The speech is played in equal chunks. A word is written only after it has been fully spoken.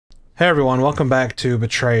Hey everyone, welcome back to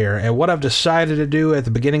Betrayer, and what I've decided to do at the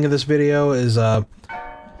beginning of this video is, I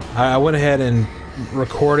went ahead and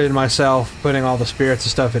recorded myself putting all the spirits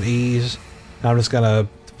and stuff at ease. I'm just gonna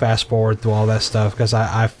fast forward through all that stuff, because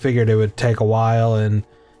I figured it would take a while, and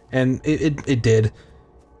it did.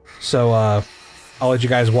 So, I'll let you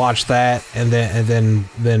guys watch that, and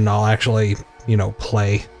then I'll actually, you know,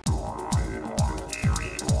 play.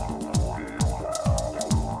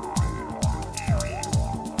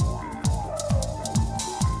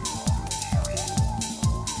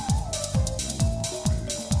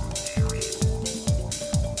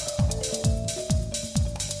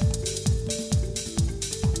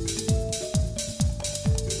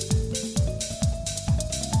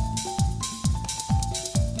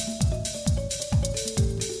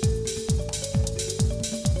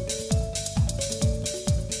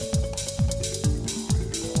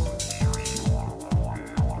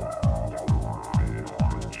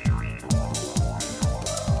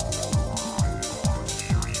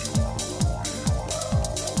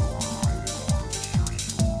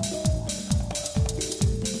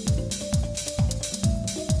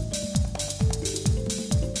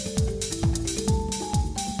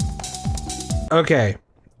 Okay,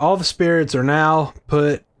 all the spirits are now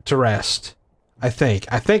put to rest. I think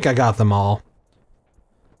I got them all.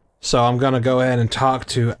 So I'm gonna go ahead and talk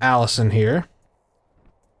to Allison here.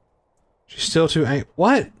 She's still too angry.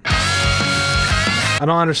 What? I don't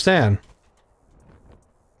understand.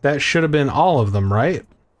 That should have been all of them, right?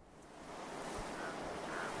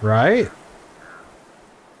 Right?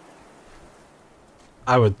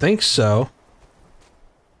 I would think so.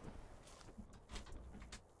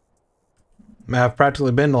 I've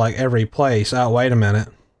practically been to like every place. Oh, wait a minute.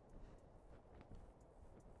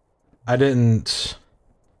 I didn't...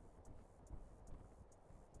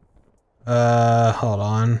 hold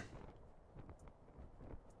on.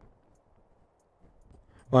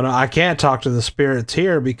 Well, no, I can't talk to the spirits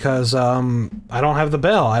here because, I don't have the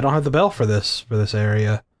bell. I don't have the bell for this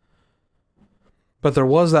area. But there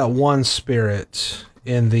was that one spirit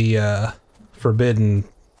in the, forbidden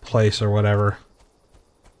place or whatever.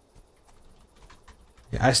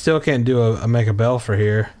 Yeah, I still can't do a make a bell for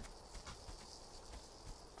here.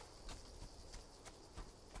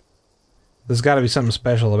 There's got to be something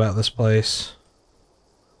special about this place,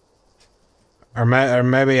 or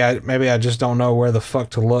maybe I just don't know where the fuck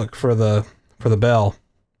to look for the bell.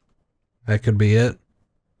 That could be it.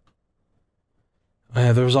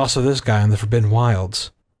 Yeah, there was also this guy in the Forbidden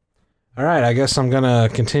Wilds. All right, I guess I'm gonna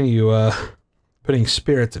continue putting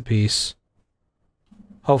spirits at peace.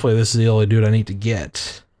 Hopefully this is the only dude I need to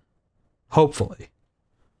get. Hopefully.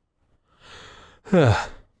 Come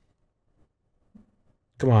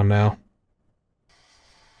on now.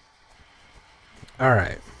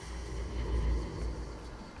 Alright.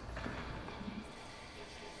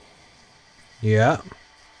 Yeah.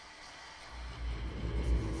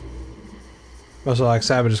 Must look like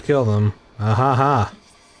savages killed them. Ha.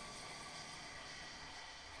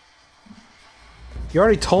 You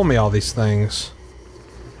already told me all these things.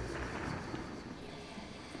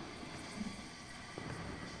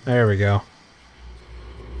 There we go.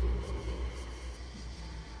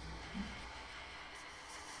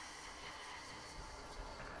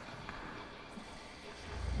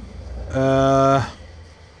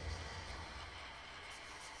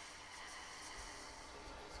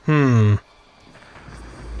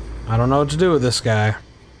 I don't know what to do with this guy.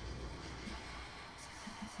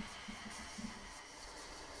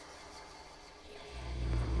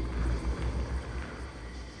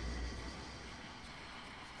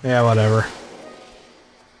 Yeah, whatever.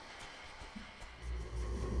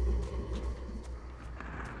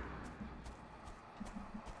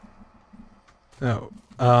 Oh,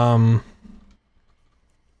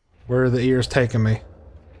 where are the ears taking me?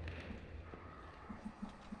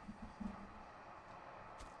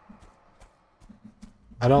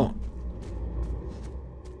 I don't...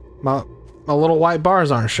 My little white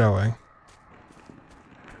bars aren't showing.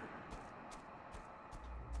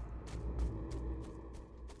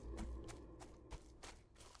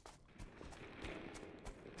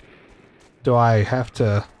 Do I have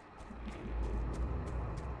to...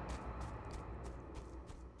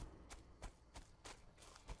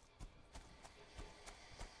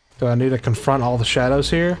 Do I need to confront all the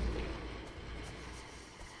shadows here?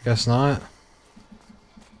 Guess not.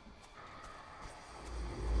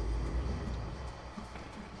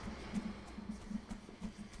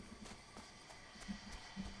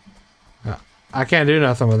 I can't do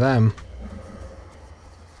nothing with them.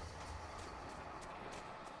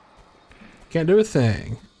 Can't do a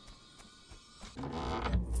thing.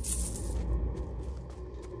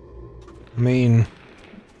 I mean...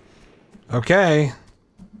 Okay.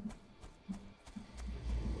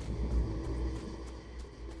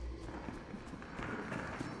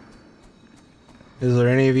 Is there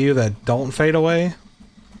any of you that don't fade away?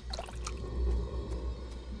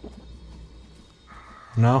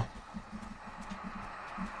 No?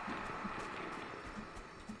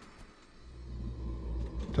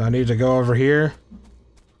 Do I need to go over here?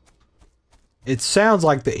 It sounds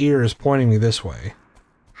like the ear is pointing me this way.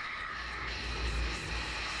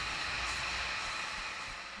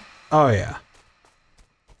 Oh yeah.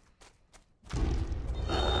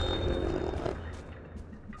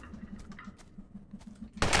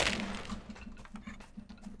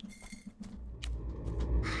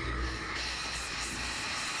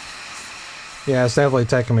 Yeah, it's definitely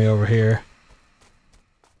taking me over here.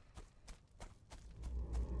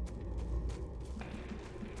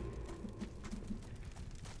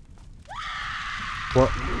 What?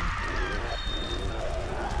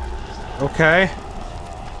 Okay.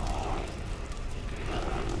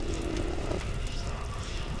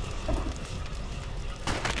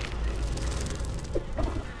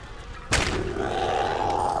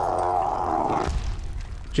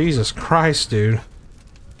 Jesus Christ, dude.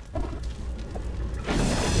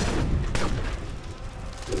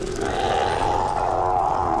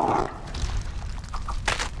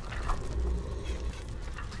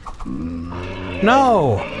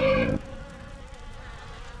 No!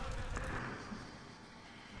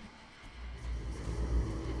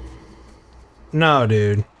 No,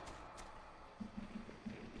 dude.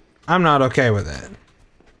 I'm not okay with it.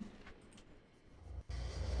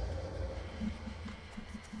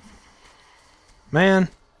 Man.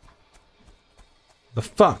 The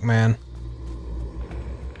fuck, man.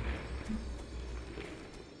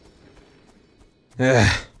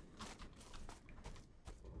 Ugh.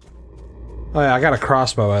 Oh yeah, I got a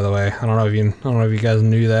crossbow, by the way. I don't know if you guys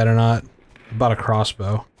knew that or not. I bought a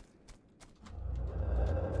crossbow.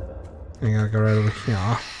 I gotta go right over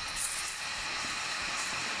here.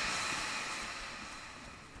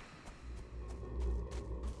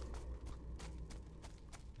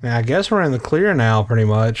 Yeah, I guess we're in the clear now, pretty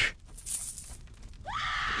much.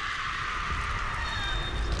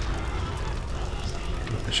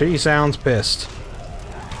 She sounds pissed.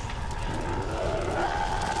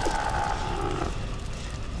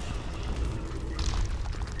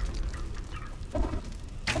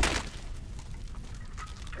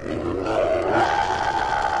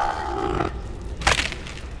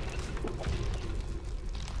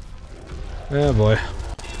 Oh boy.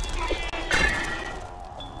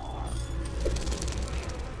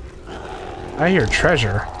 I hear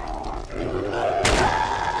treasure.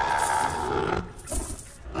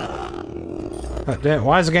 Oh, damn,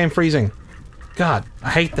 why is the game freezing? God, I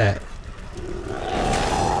hate that.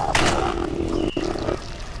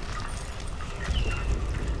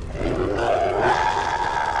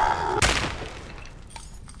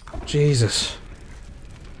 Jesus.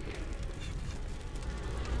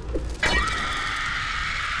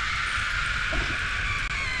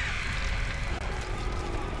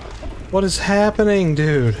 What is happening,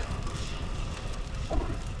 dude?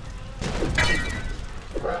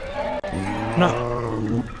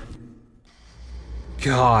 No.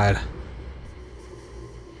 God.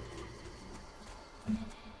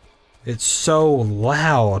 It's so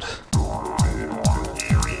loud.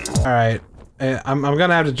 Alright. I'm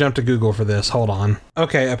gonna have to jump to Google for this. Hold on.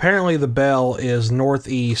 Okay, apparently the bell is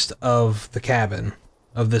northeast of the cabin.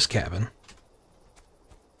 Of this cabin.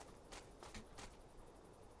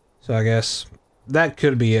 So I guess that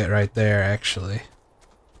could be it right there, actually.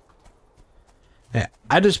 Yeah,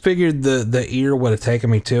 I just figured the ear would have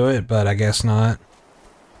taken me to it, but I guess not.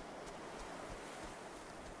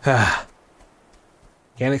 Can't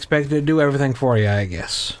expect it to do everything for you, I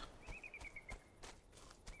guess.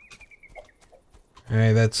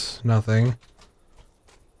 Hey, that's nothing.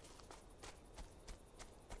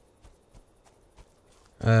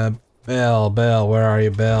 Bell, where are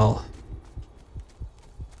you, Bell?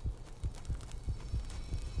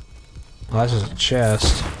 Oh, that's just a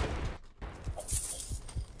chest.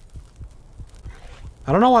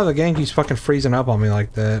 I don't know why the game keeps fucking freezing up on me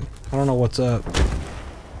like that. I don't know what's up.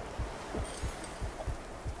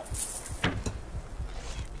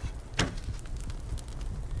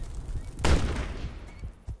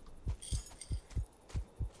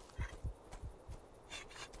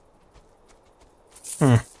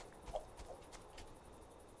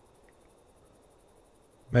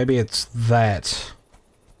 Maybe it's that.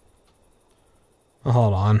 Oh,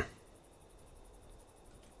 hold on.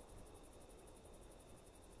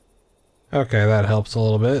 Okay, that helps a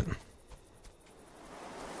little bit.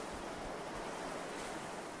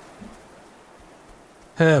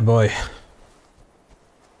 Oh boy.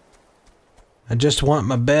 I just want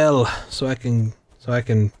my bell so I can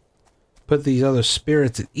put these other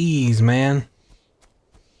spirits at ease, man.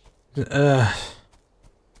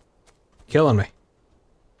 Killing me.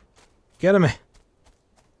 Getting me.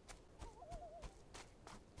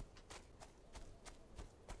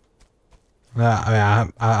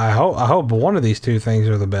 I hope one of these two things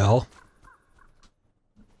are the bell.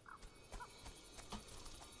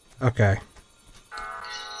 Okay.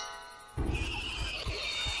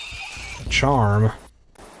 Charm.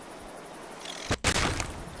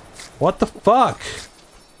 What the fuck?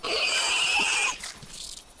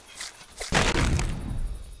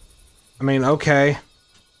 I mean, okay.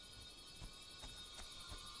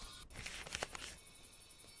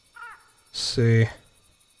 Let's see.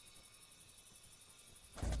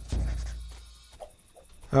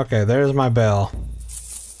 Okay, there's my bell.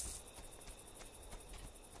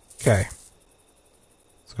 Okay.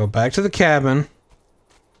 Let's go back to the cabin.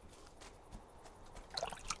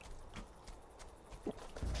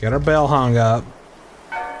 Get our bell hung up.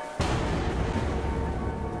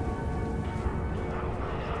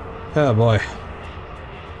 Oh boy.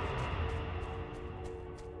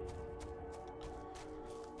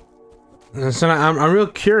 So I'm real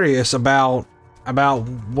curious about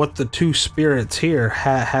what the two spirits here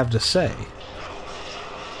have to say.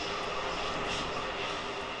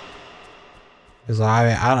 Because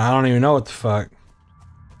I don't even know what the fuck.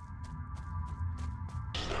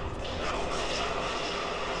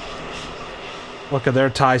 What could their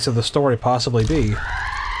ties to the story possibly be?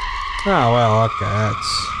 Oh well, okay,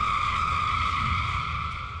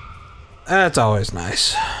 that's always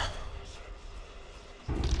nice.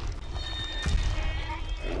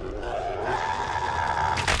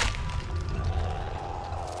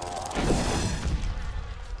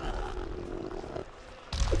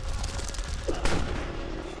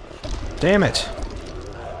 Damn it.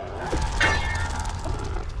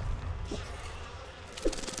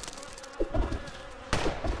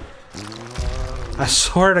 I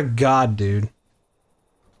swear to God, dude.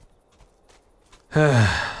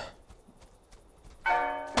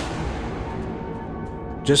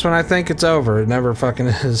 Just when I think it's over, it never fucking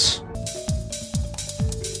is.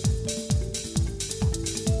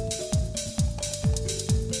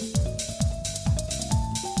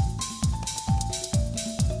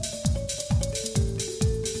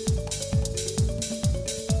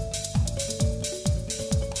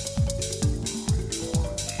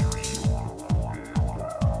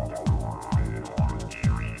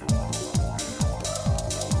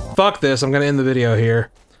 Fuck this, I'm gonna end the video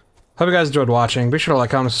here. Hope you guys enjoyed watching. Be sure to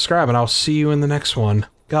like, comment, subscribe, and I'll see you in the next one.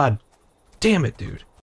 God damn it, dude.